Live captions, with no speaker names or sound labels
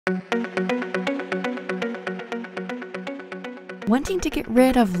Wanting to get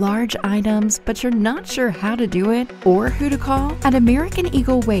rid of large items, but you're not sure how to do it or who to call? At American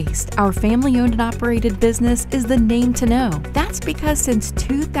Eagle Waste, our family-owned and operated business is the name to know. That's because since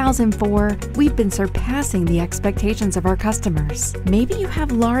 2004, we've been surpassing the expectations of our customers. Maybe you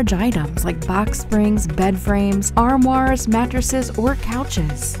have large items like box springs, bed frames, armoires, mattresses, or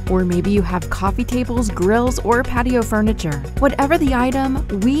couches. Or maybe you have coffee tables, grills, or patio furniture. Whatever the item,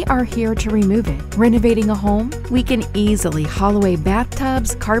 we are here to remove it. Renovating a home? We can easily haul away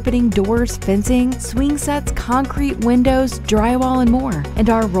bathtubs, carpeting, doors, fencing, swing sets, concrete, windows, drywall, and more. And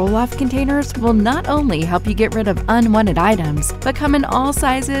our roll-off containers will not only help you get rid of unwanted items, but come in all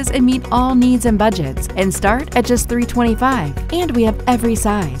sizes and meet all needs and budgets, and start at just $3.25. And we have every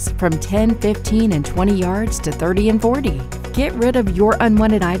size, from 10, 15, and 20 yards to 30 and 40. Get rid of your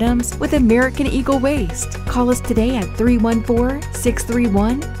unwanted items with American Eagle Waste. Call us today at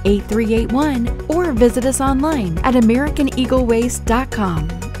 314-631-8381 or visit us online at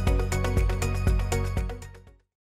AmericanEagleWaste.com.